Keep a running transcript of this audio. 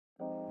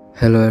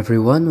Hello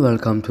everyone,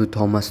 welcome to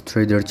Thomas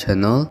Trader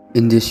channel.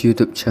 In this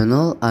YouTube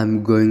channel,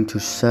 I'm going to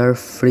share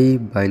free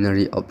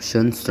binary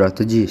option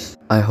strategies.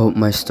 I hope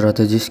my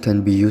strategies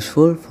can be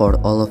useful for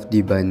all of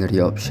the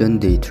binary option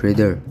day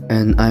trader.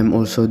 And I'm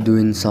also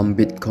doing some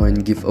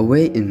Bitcoin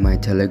giveaway in my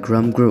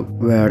Telegram group,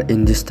 where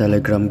in this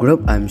Telegram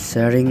group, I'm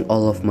sharing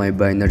all of my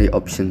binary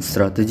option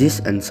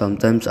strategies and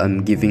sometimes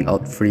I'm giving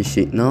out free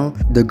signal.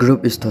 The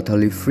group is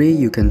totally free.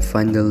 You can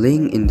find the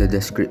link in the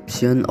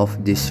description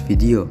of this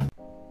video.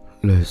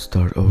 Let's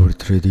start our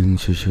trading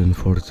session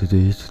for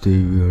today.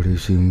 Today we are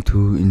using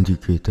two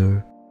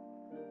indicators.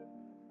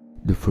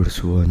 The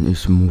first one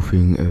is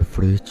moving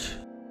average,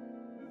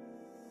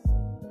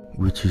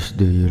 which is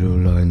the yellow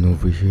line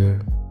over here.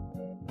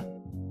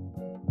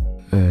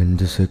 And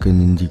the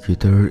second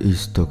indicator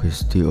is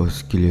stochastic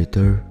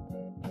oscillator.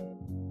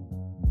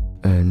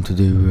 And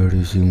today we are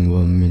using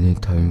 1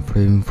 minute time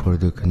frame for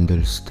the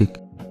candlestick.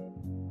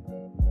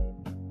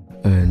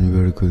 And we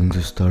are going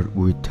to start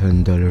with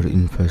 $10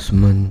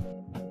 investment.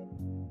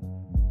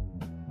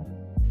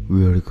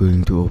 We are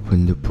going to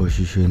open the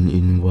position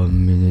in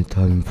 1 minute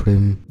time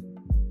frame.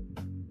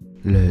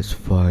 Let's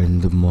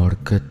find the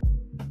market.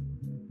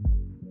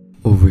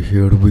 Over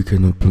here we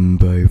can open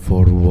buy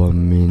for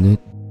 1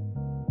 minute.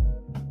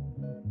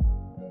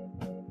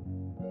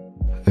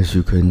 As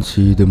you can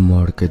see, the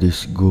market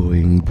is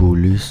going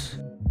bullish.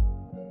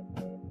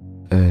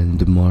 And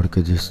the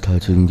market is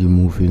touching the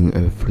moving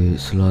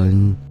average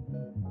line.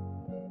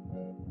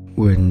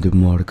 When the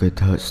market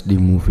touches the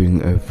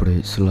moving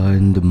average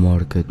line, the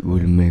market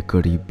will make a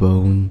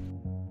rebound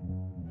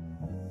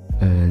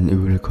and it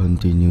will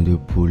continue the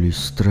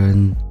bullish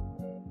trend.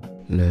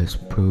 Let's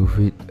prove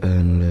it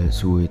and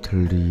let's wait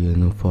till the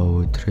end of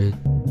our trade.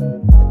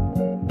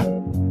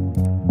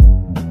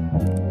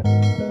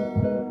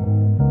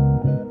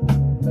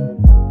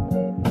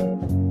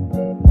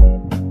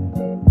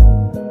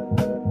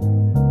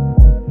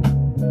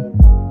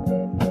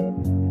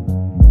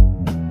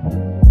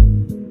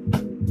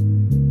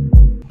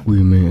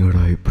 We made a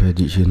right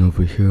prediction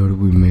over here.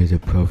 We made a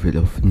profit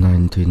of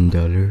 $19.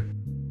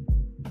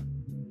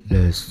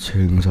 Let's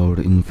change our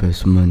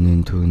investment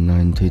into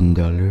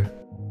 $19.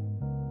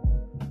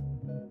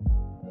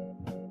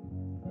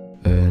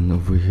 And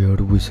over here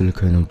we still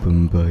can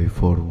open buy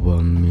for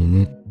 1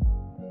 minute.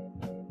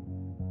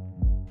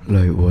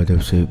 Like what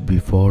I've said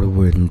before,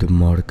 when the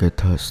market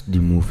touches the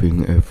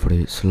moving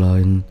average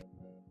line,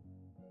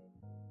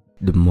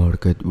 the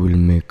market will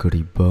make a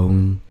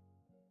rebound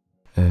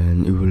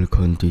and it will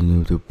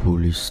continue the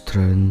bullish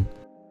trend.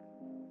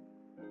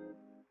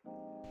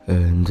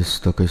 And the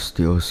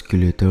stochastic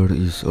oscillator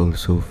is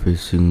also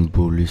facing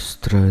bullish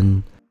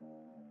trend.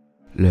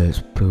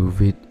 Let's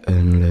prove it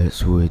and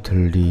let's wait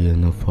till the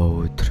end of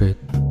our trade.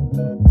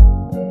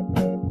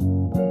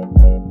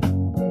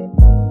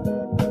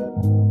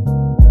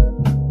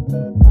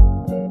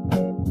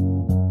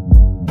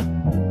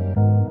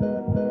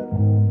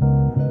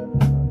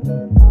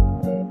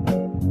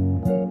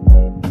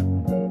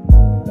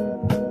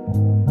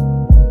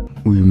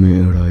 We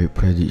made a right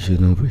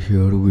prediction over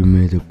here. We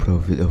made a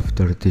profit of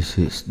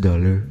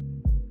 $36.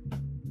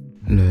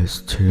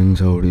 Let's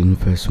change our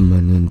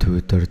investment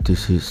into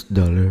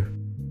 $36.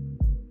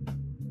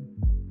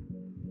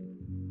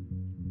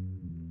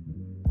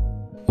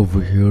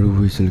 Over here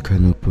we still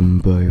can open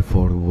buy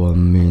for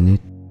 1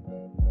 minute.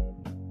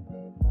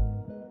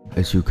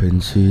 As you can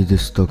see, the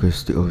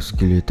stochastic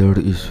oscillator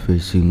is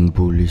facing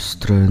bullish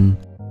trend.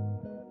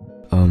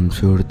 I'm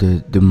sure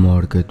that the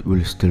market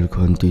will still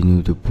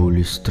continue the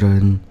bullish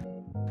trend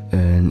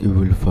and it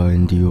will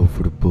find the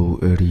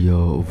overbought area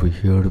over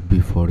here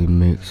before it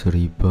makes a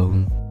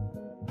rebound.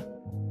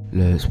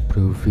 Let's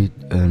prove it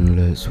and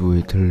let's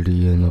wait till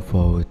the end of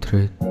our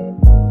trade.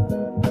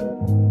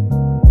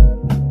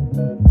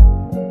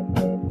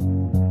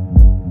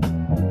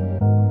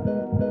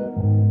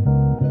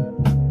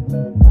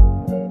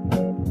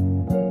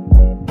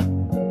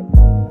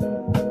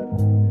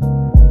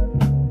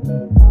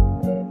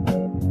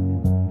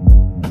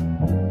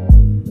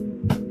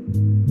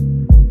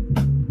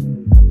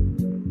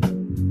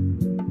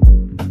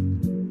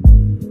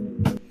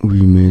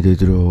 We made a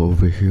draw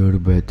over here,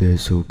 but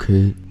that's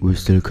okay. We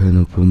still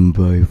can open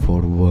buy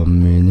for 1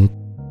 minute.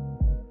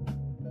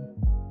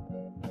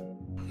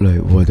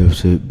 Like what I've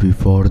said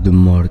before, the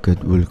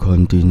market will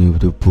continue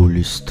the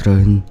bullish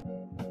trend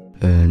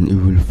and it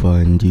will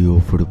find the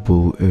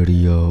overbought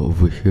area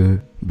over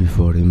here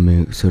before it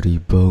makes a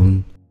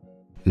rebound.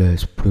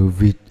 Let's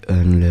prove it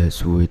and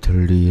let's wait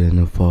till the end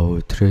of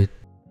our trade.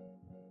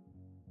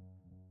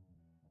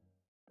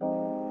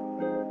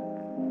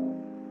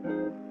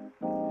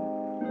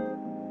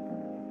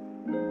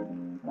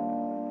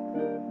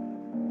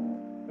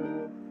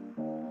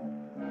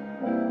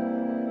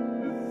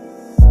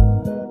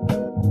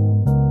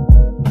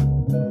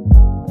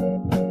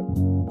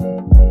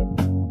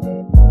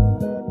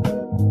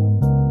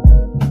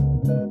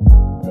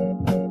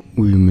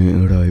 We made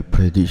a right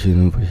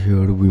prediction over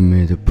here. We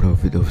made a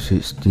profit of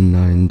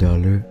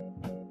 $69.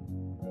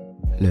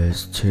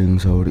 Let's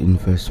change our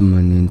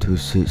investment into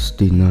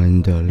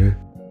 $69.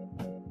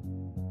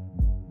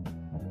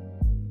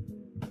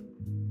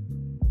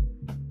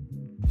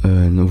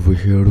 And over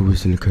here we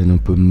still can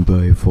open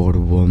buy for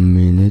 1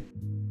 minute,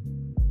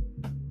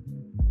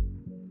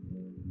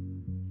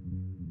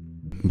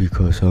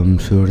 because I'm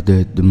sure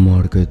that the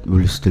market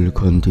will still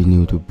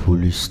continue the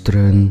bullish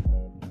trend,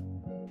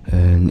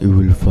 and it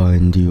will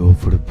find the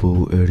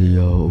overbought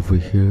area over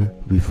here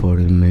before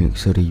it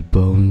makes a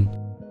rebound.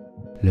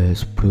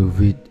 Let's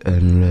prove it,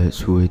 and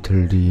let's wait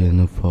till the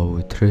end of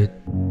our trade.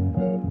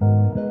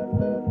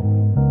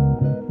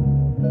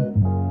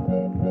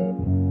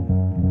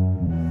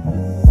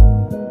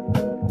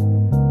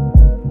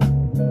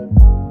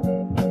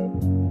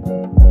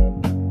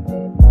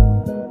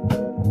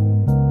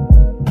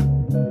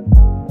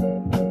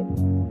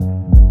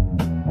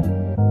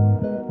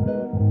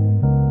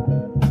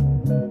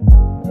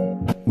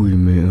 We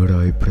made a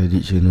right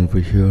prediction over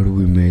here.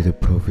 We made a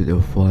profit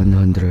of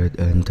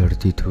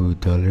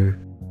 $132.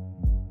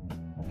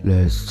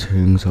 Let's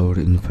change our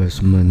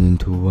investment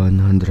into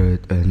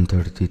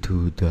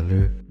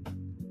 $132,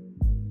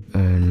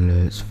 and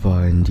let's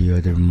find the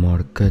other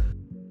market.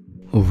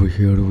 Over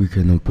here we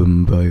can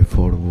open buy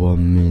for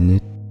 1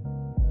 minute.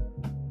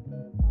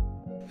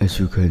 As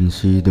you can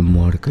see, the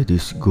market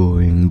is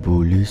going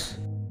bullish,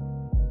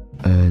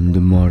 and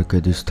the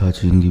market is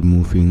touching the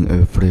moving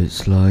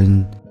average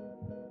line.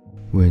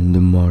 When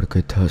the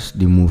market touches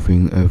the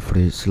moving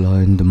average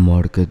line, the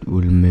market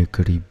will make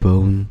a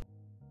rebound,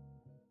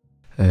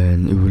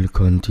 and it will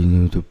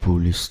continue the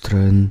bullish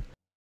trend.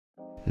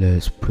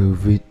 Let's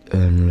prove it,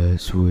 and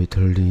let's wait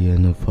till the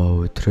end of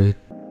our trade.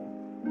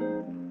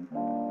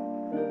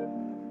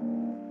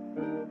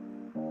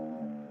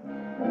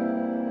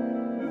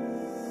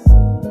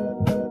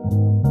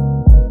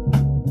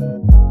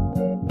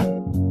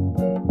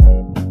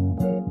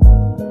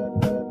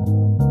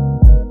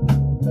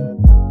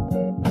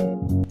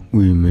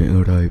 We made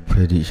a right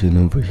prediction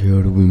over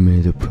here. We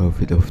made a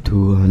profit of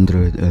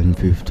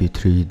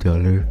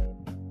 $253.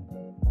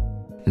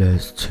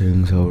 Let's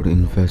change our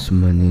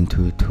investment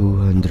into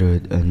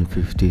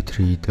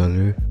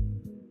 $253,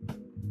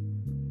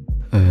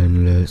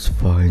 and let's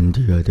find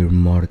the other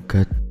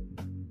market.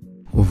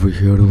 Over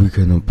here we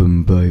can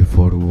open buy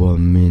for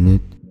 1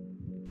 minute.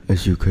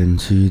 As you can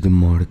see, the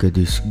market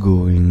is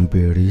going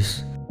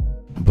bearish,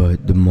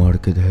 but the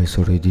market has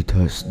already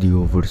touched the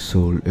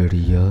oversold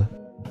area.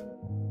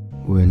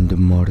 When the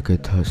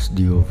market touches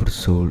the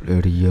oversold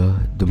area,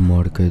 the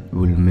market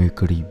will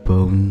make a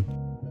rebound,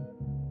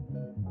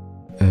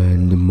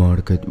 and the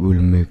market will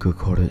make a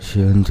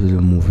correction to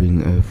the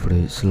moving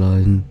average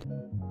line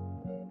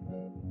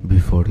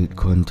before it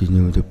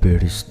continues the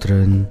bearish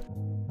trend.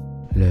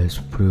 Let's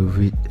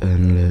prove it,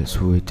 and let's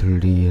wait till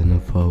the end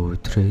of our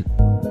trade.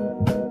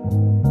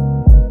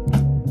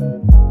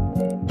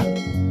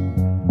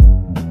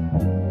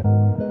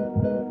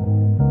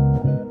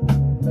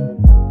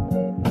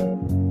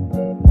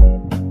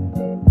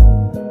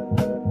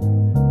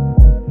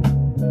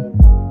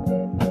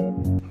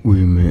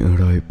 We made a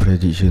right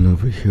prediction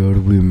over here.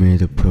 We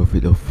made a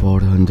profit of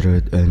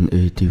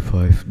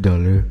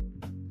 $485.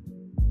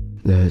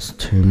 Let's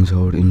change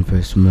our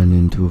investment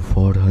into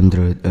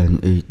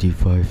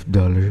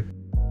 $485,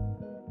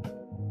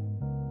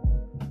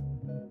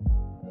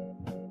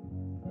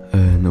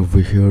 and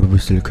over here we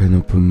still can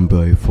open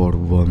buy for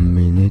 1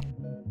 minute.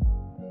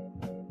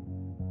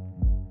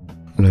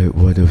 Like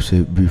what I've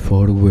said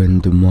before,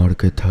 when the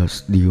market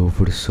has the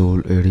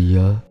oversold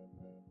area,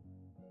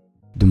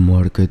 the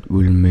market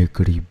will make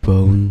a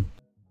rebound,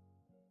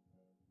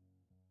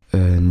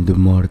 and the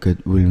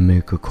market will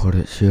make a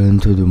correction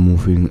to the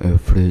moving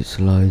average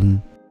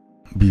line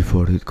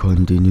before it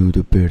continues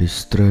the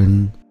bearish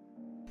trend.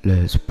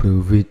 Let's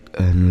prove it,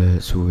 and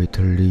let's wait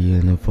till the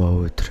end of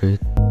our trade.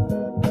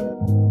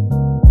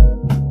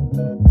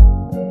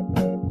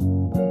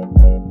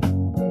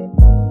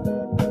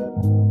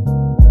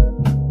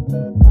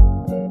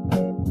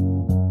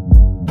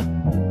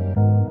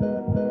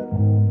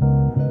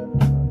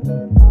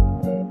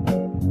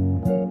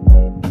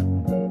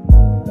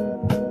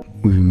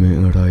 We made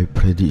a right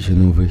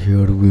prediction over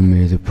here. We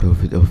made a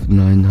profit of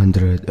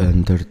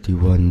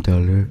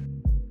 $931.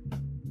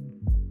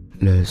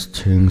 Let's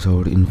change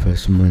our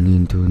investment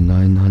into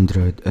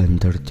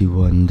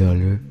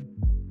 $931,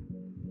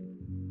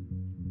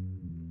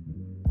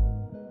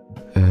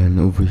 and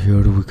over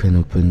here we can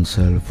open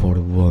sell for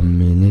 1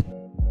 minute.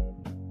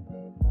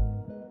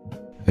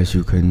 As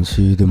you can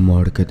see, the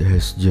market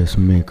has just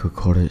made a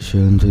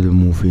correction to the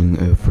moving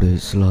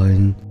average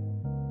line.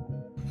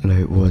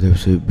 Like what I've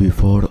said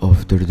before,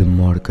 after the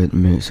market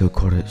makes a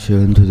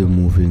correction to the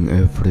moving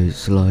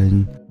average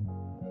line,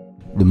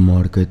 the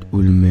market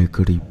will make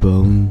a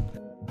rebound,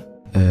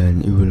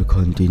 and it will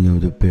continue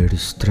the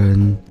bearish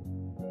trend.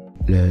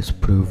 Let's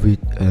prove it,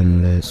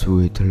 and let's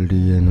wait till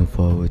the end of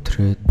our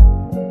trade.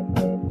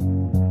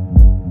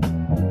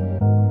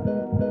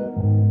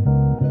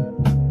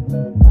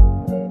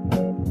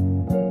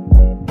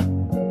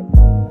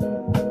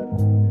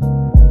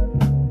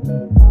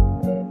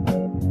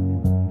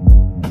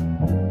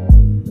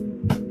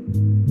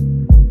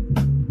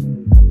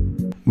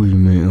 We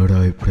made a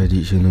right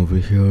prediction over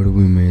here.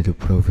 We made a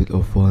profit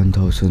of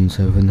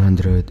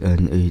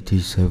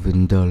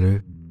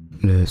 $1,787.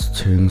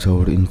 Let's change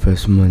our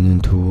investment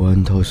into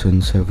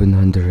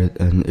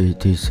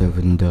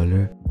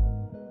 $1,787.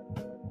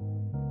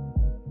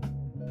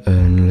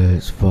 And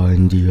let's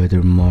find the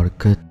other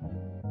market.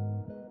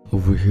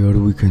 Over here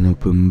we can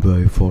open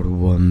buy for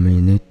 1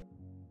 minute.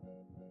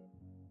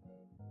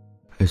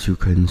 As you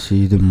can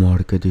see, the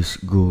market is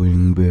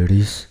going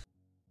bearish,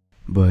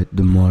 but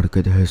the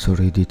market has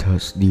already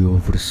touched the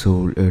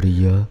oversold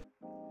area.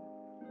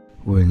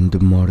 When the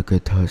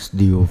market has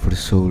the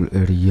oversold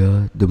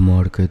area, the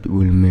market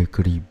will make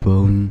a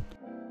rebound,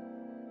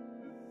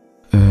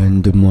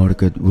 and the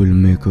market will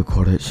make a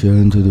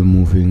correction to the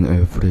moving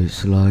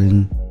average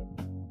line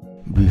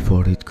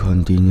before it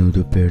continue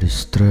the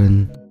bearish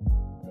trend.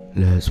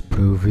 Let's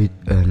prove it,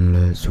 and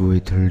let's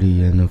wait till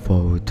the end of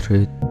our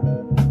trade.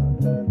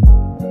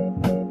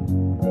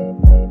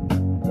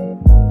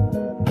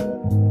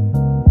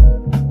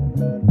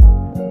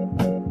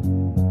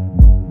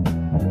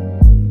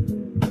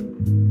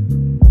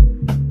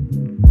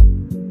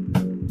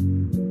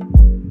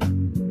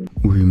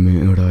 We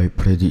made a right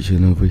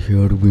prediction over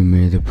here. We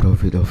made a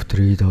profit of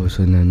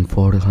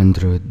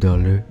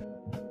 $3,400.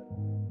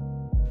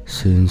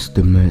 Since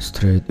the max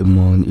trade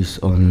amount is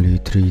only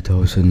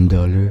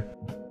 $3,000,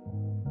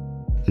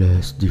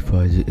 let's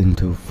divide it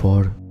into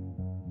 4.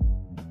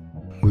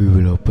 We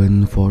will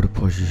open 4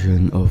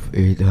 position of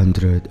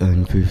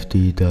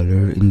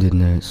 $850 in the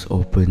next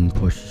open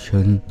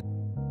position.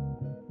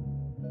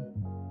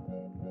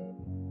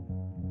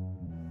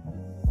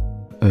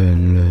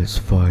 And let's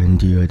find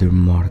the other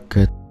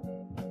market.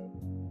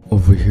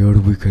 Over here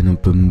we can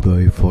open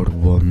buy for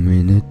 1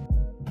 minute.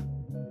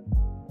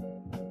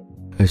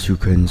 As you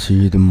can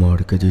see, the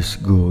market is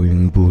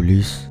going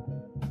bullish,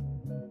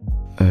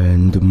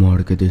 and the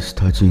market is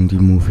touching the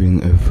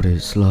moving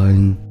average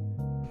line.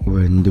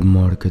 When the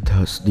market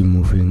has the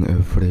moving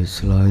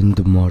average line,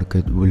 the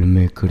market will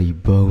make a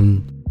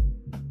rebound,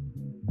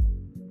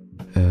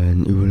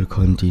 and it will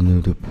continue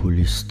the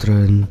bullish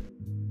trend.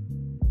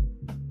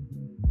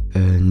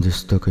 And the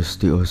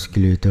stochastic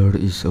oscillator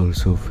is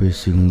also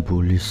facing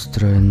bullish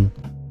trend.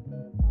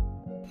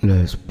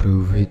 Let's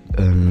prove it,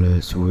 and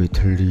let's wait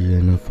till the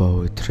end of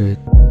our trade.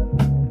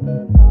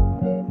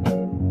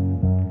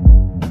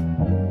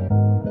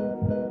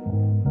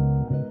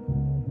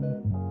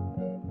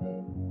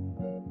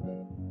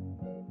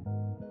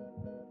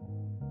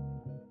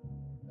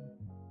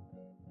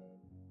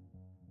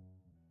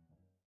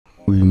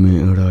 We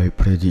made a right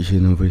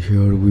prediction over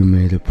here. We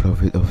made a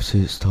profit of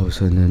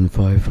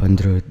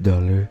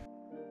 $6,500.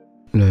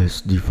 Let's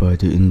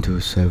divide it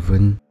into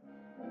 7.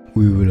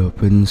 We will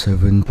open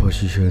 7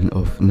 position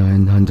of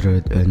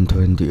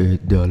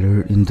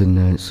 $928 in the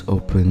next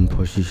open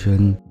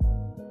position.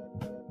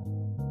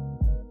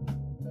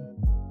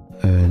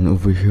 And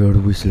over here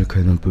we still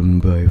can open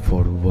buy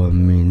for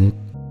 1 minute.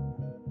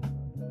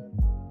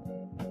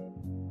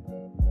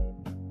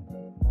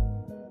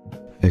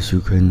 As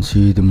you can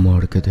see, the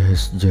market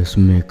has just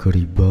made a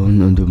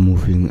rebound on the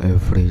moving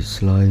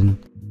average line.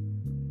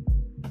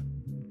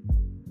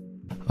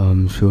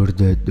 I'm sure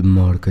that the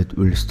market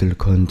will still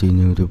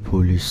continue the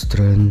bullish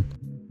trend.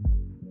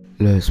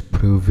 Let's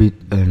prove it,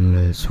 and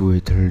let's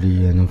wait till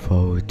the end of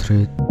our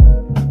trade.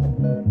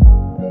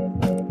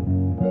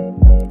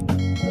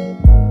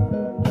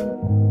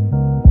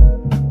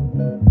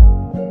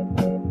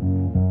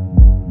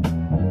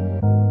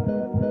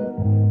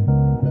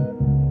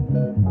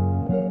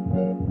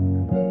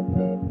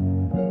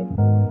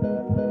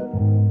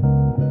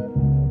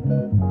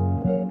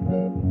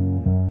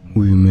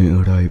 We made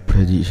a right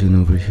prediction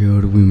over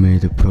here. We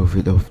made a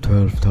profit of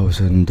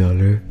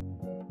 $12,000.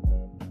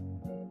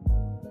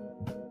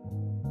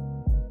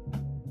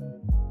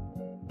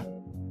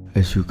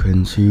 As you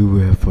can see,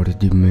 we have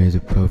already made a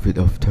profit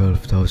of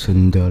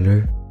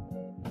 $12,000.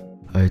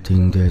 I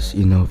think that's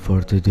enough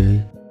for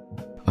today.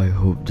 I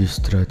hope this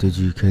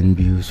strategy can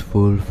be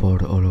useful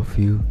for all of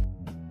you.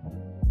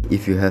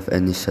 If you have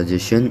any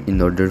suggestion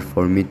in order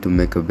for me to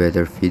make a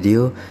better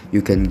video,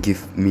 you can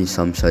give me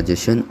some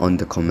suggestion on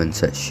the comment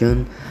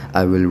section.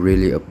 I will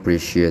really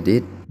appreciate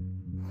it.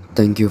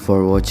 Thank you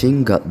for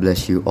watching. God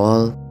bless you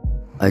all.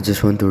 I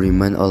just want to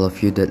remind all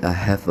of you that I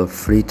have a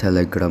free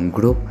Telegram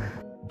group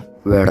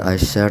where I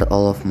share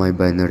all of my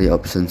binary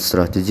option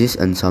strategies,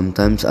 and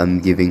sometimes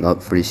I'm giving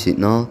out free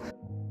signal.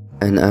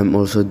 And I'm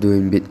also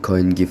doing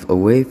Bitcoin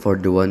giveaway for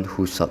the one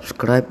who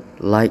subscribe,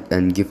 like,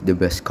 and give the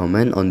best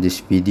comment on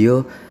this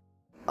video.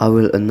 I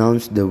will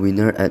announce the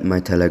winner at my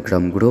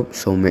Telegram group,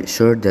 so make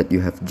sure that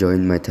you have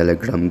joined my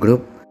Telegram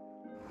group.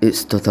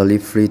 It's totally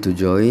free to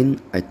join.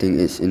 I think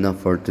it's enough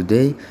for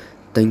today.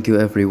 Thank you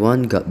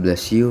everyone. God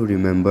bless you.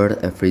 Remember,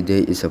 every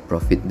day is a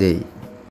profit day.